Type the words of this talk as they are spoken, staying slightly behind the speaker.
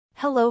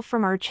Hello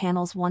from our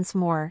channels once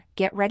more.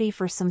 Get ready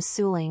for some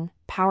Suling,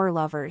 power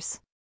lovers.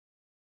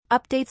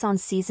 Updates on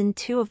Season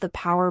 2 of the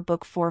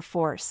Powerbook 4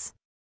 Force.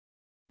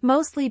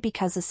 Mostly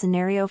because a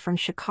scenario from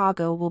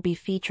Chicago will be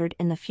featured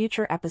in the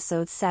future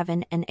episodes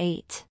 7 and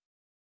 8.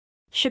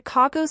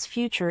 Chicago's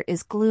future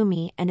is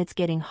gloomy and it's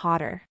getting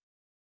hotter.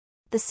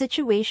 The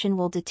situation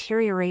will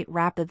deteriorate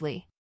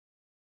rapidly.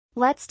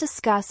 Let's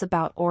discuss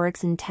about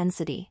Oric's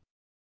intensity.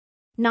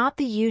 Not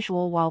the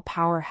usual WoW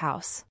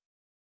powerhouse.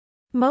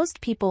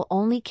 Most people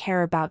only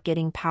care about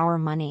getting power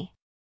money.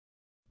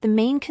 The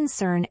main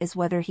concern is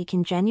whether he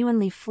can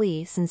genuinely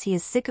flee since he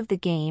is sick of the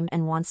game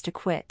and wants to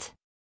quit.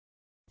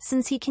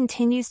 Since he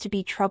continues to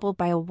be troubled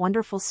by a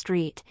wonderful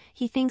street,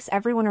 he thinks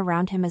everyone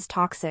around him is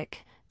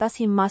toxic, thus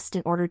he must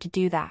in order to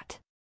do that.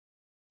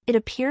 It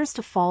appears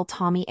to fall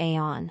Tommy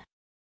Egan.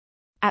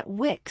 At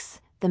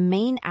Wix, the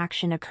main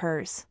action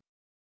occurs.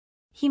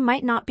 He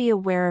might not be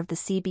aware of the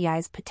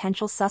CBI's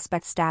potential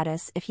suspect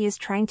status if he is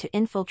trying to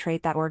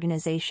infiltrate that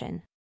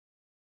organization.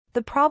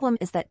 The problem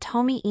is that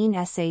Tommy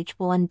Egan SH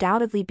will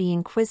undoubtedly be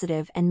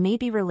inquisitive and may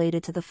be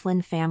related to the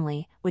Flynn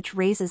family, which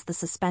raises the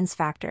suspense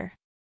factor.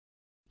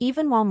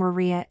 Even while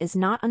Maria is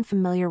not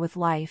unfamiliar with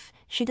life,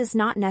 she does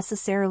not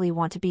necessarily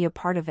want to be a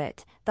part of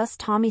it, thus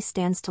Tommy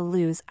stands to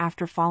lose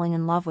after falling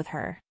in love with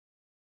her.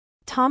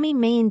 Tommy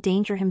may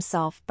endanger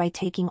himself by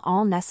taking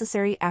all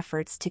necessary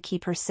efforts to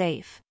keep her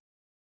safe.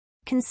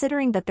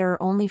 Considering that there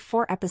are only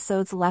 4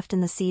 episodes left in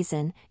the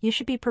season, you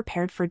should be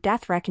prepared for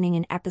Death Reckoning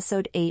in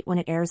Episode 8 when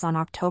it airs on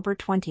October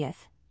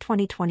 20th,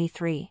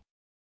 2023.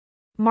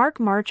 Mark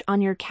March on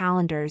your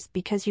calendars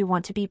because you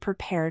want to be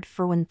prepared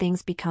for when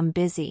things become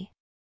busy.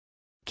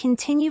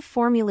 Continue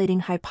formulating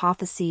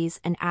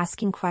hypotheses and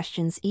asking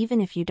questions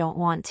even if you don't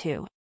want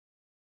to.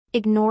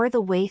 Ignore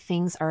the way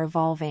things are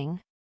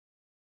evolving.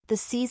 The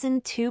Season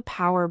 2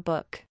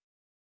 Powerbook.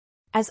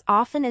 As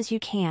often as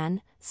you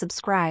can,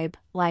 subscribe,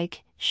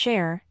 like,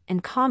 share,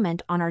 and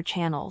comment on our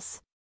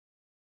channels.